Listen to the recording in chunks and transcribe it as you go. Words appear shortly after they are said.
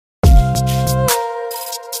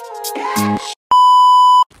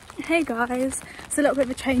Hey guys, it's a little bit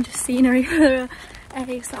of a change of scenery for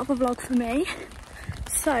a start of a vlog for me.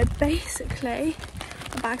 So basically,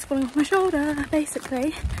 my bag's falling off my shoulder.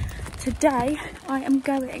 Basically, today I am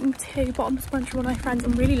going to bottomless brunch with one of my friends.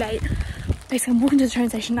 I'm really late. Basically, I'm walking to the train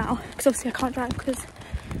station now because obviously I can't drive because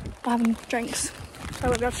I'm having drinks. So I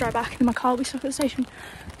won't be able to drive back and my car will be stuck at the station.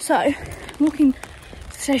 So I'm walking to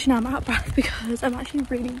the station now. I'm out of breath because I'm actually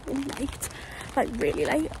really late. Like really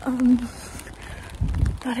late.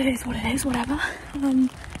 But it is what it is, whatever.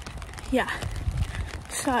 Yeah.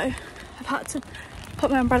 So I've had to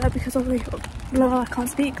put my umbrella because obviously I can't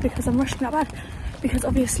speak because I'm rushing out of bed. Because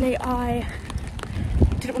obviously I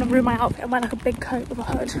didn't want to ruin my outfit and wear like a big coat with a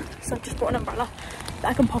hood. So I've just brought an umbrella that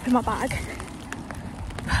I can pop in my bag.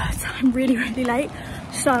 But I'm really late.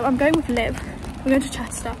 So I'm going with Liv. We're going to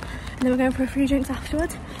Chester and then we're going for a few drinks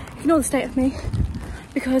afterwards. Ignore the state of me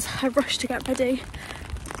because I rushed to get ready.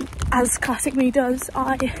 As classic me does,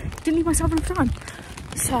 I didn't leave myself enough time.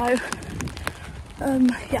 So,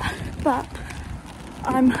 yeah, but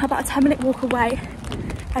I'm about a 10-minute walk away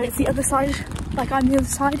and it's the other side, like I'm the other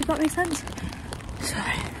side, if that makes sense. So,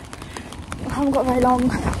 I haven't got very long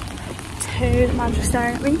to, the man's just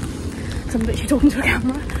staring at me because I'm literally talking to a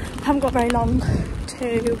camera. I haven't got very long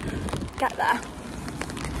to get there.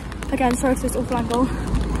 Again, sorry for this awful angle,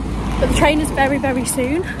 but the train is very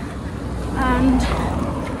soon and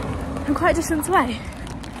I'm quite a distance away,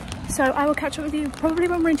 so I will catch up with you probably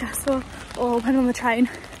when we're in Chester or when on the train.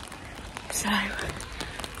 So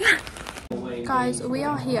yeah, guys, we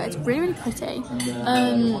are here. It's really pretty.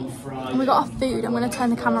 And we got our food. I'm going to turn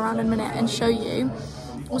the camera around in a minute and show you.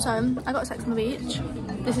 Also, I got sex on the beach.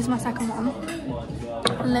 This is my second one,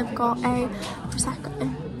 and they've got a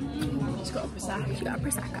prosecco. She's got a prosecco. She got a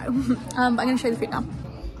prosecco. But I'm going to show you the food now.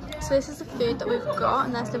 So this is the food that we've got,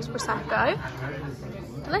 and there's Liv's prosecco.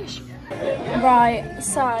 Delish. Right,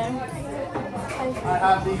 so I'm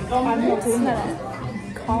not doing it.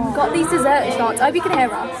 Got these dessert shots. I hope you can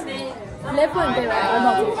hear us. Liv won't do it. I'm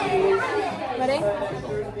not doing it. Ready?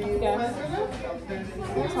 Go.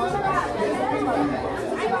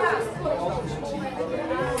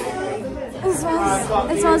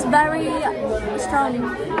 It smells very strong.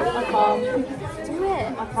 I can't. Do it.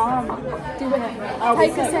 I can't. Do it.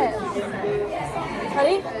 Take a sip.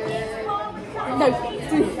 Ready? No.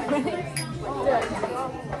 Do it. Ready? Do it.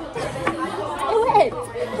 Do it.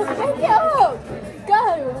 Pick it up. Go.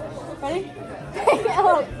 Ready? Pick it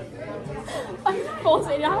up. I'm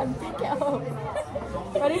forcing it in your hand. Pick it up.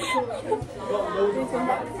 Ready? This one.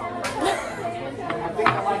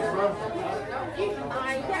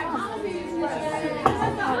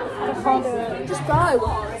 I can't do it. Just go.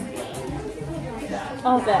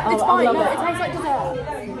 I'll have it. It's fine. No, it tastes like dessert.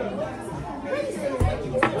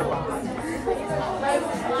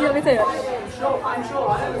 You want me to?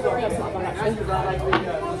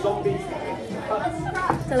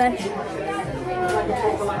 Delish.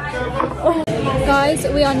 Guys,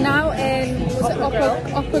 we are now in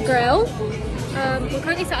Opera Grill. We're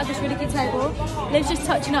currently sat at this really good table. Liv's just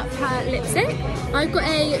touching up her lipstick. I've got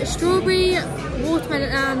a strawberry, watermelon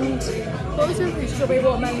and what was it? Strawberry,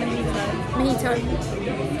 watermelon and mojito.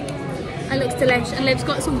 It looks delish. And Liv's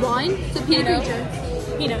got some wine. So Pinot Grigio.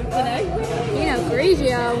 Pinot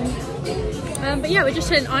Grigio. But yeah, we're just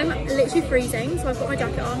chilling. I'm literally freezing, so I've got my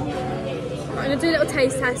jacket on. I'm gonna do a little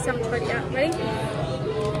taste test. I haven't tried it yet. Ready?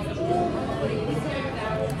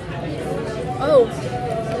 Oh,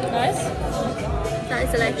 nice. That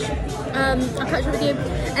is delish. I'll catch up with you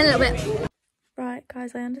in a little bit. Right,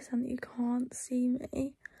 guys, I understand that you can't see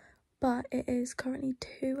me, but it is currently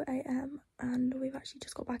 2 AM and we've actually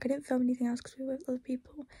just got back. I didn't film anything else because we were with other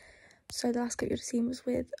people. So the last clip you'd have seen was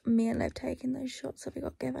with me and Liv taking those shots that we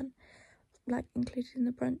got given, like included in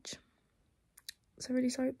the brunch. So really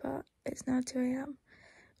sorry, but it's now 2 AM.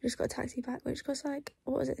 We just got a taxi back, which cost like,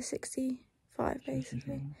 what was it, 65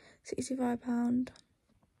 basically, £65.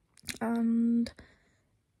 And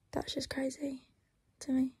that's just crazy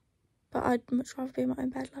to me. But I'd much rather be in my own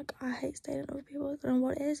bed. Like, I hate staying with other people. I don't know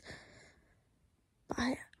what it is, but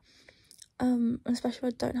I especially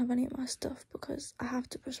if I don't have any of my stuff, because I have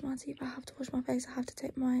to brush my teeth, I have to wash my face, I have to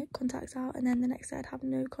take my contacts out, and then the next day I'd have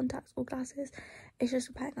no contacts or glasses. It's just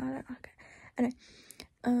a pain. I don't like it. Anyway,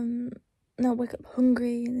 now I wake up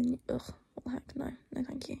hungry and then ugh, what the heck? No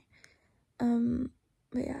thank you.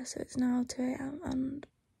 But yeah, so it's now 2 AM and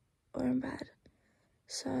we're in bed,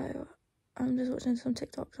 so I'm just watching some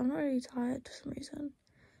TikToks. I'm not really tired for some reason,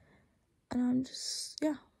 and I'm just,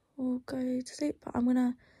 yeah, we'll go to sleep. But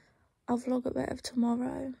I'll vlog a bit of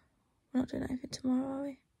tomorrow. We're not doing anything tomorrow, are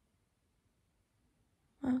we?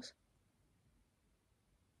 What else?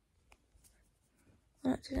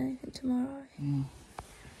 not doing anything tomorrow.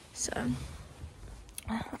 So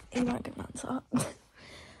he won't get an answer.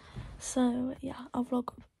 So yeah, I'll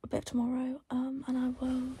vlog a bit tomorrow, and I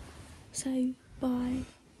will say bye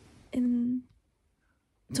in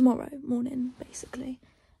tomorrow morning, basically,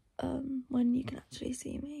 when you can actually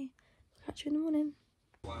see me. Catch you in the morning.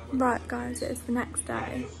 Right guys, it is the next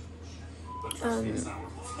day,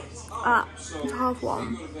 at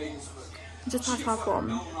 1:30, just past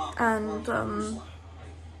 1:30, and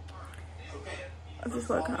I've just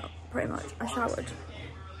woken up pretty much. I showered,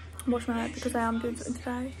 washed my hair because I am doing something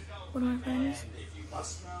today, one of my friends.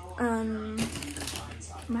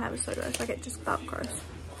 My hair was so gross, like it just felt gross.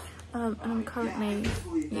 And I'm currently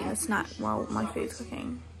eating a snack while my food's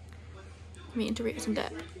cooking. I'm eating Doritos and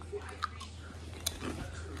dip.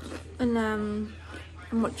 And I'm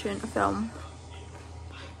watching a film,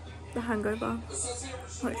 The Hangover,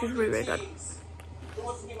 which is really, really good.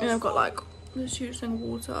 And I've got like this huge thing of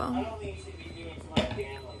water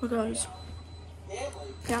because,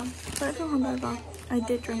 yeah, so I feel hungover. I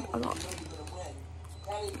did drink a lot.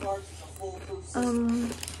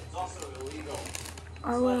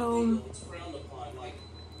 I will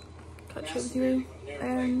catch up with you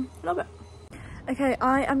in a little bit. Okay,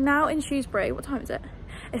 I am now in Shrewsbury. What time is it?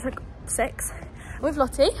 It's like 6 with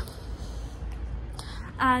Lottie,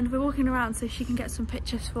 and we're walking around so she can get some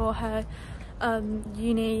pictures for her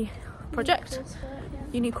uni project,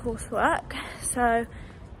 uni coursework. So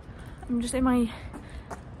I'm just in my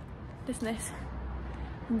business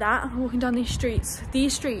and that. I'm walking down these streets.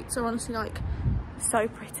 These streets are honestly like so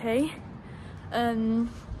pretty.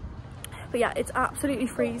 But yeah, it's absolutely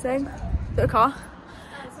freezing. The car.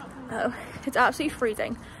 Oh, it's absolutely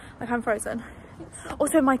freezing. Like I'm frozen.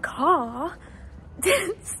 Also, my car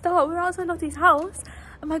didn't start. We were outside Lottie's house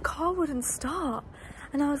and my car wouldn't start.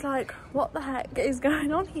 And I was like, what the heck is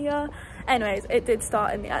going on here? Anyways, it did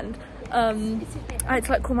start in the end. I had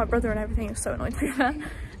to like call my brother and everything. It was so annoying to be fair.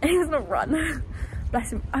 And he was gonna run.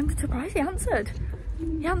 Bless him. I'm surprised he answered.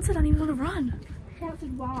 He answered and he was on a run. He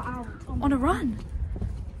answered while out. On a run.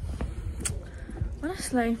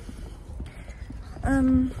 Honestly.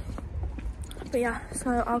 But yeah,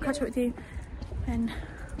 so I'll catch up with you and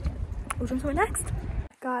we'll do something next.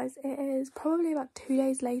 Guys, it is probably about 2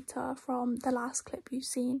 days later from the last clip you've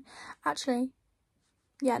seen. Actually,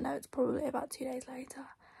 yeah, no, it's probably about 2 days later.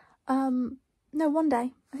 No, 1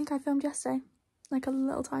 day. I think I filmed yesterday, like a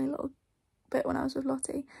little tiny little bit when I was with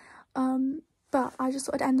Lottie. But I just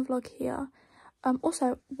thought I'd end the vlog here.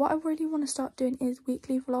 Also, what I really want to start doing is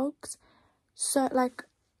weekly vlogs. So like,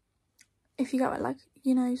 if you get it, like,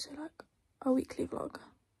 you know, so like a weekly vlog.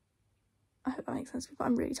 I hope that makes sense, but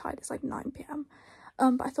I'm really tired. It's like 9 PM.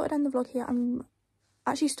 But I thought I'd end the vlog here. I'm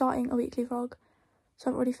actually starting a weekly vlog, so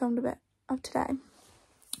I've already filmed a bit of today.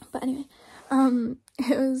 But anyway,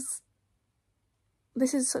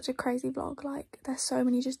 this is such a crazy vlog. Like, there's so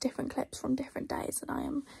many just different clips from different days, and I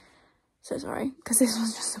am so sorry because this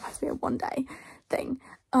was just supposed to be a 1 day thing.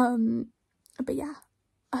 But yeah,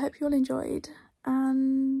 I hope you all enjoyed,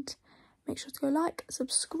 and make sure to go like,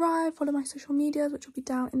 subscribe, follow my social medias, which will be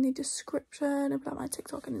down in the description, about my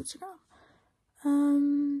TikTok and Instagram.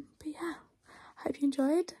 But yeah, hope you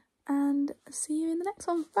enjoyed, and see you in the next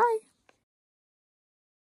one. Bye.